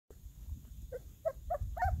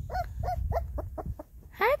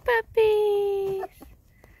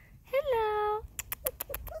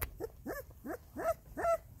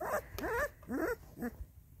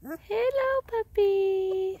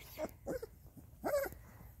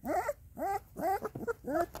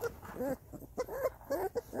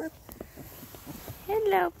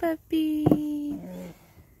Hello, puppy.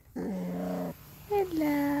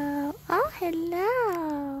 Hello. Oh,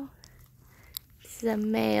 hello. This is a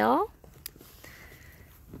male.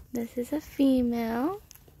 This is a female.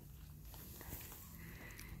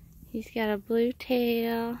 He's got a blue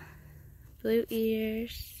tail, blue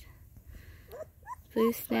ears,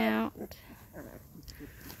 blue snout.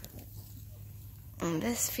 And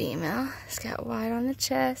this female has got white on the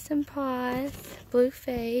chest and paws, blue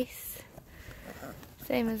face.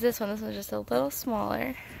 Same as this one. This one's just a little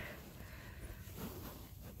smaller.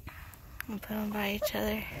 I'll put them by each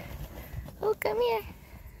other. Oh, come here.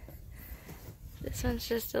 This one's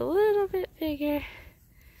just a little bit bigger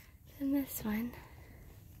than this one.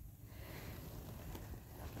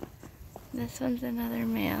 This one's another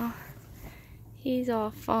male. He's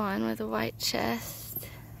all fawn with a white chest.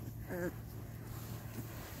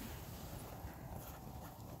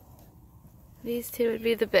 These two would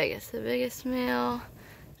be the biggest. The biggest male,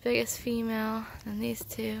 biggest female, and these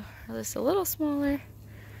two are just a little smaller.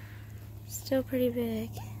 Still pretty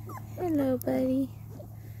big. Hello, buddy.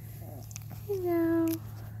 Hello.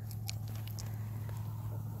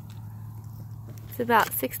 It's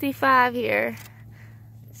about 65 here.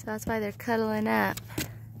 So that's why they're cuddling up.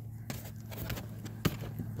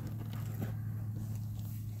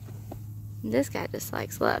 And this guy just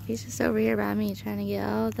likes love. He's just over here by me trying to get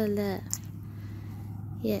all the love.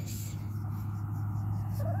 Yes.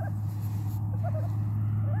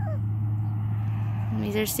 And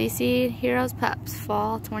these are Cece Heroes Pups,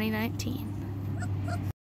 Fall 2019.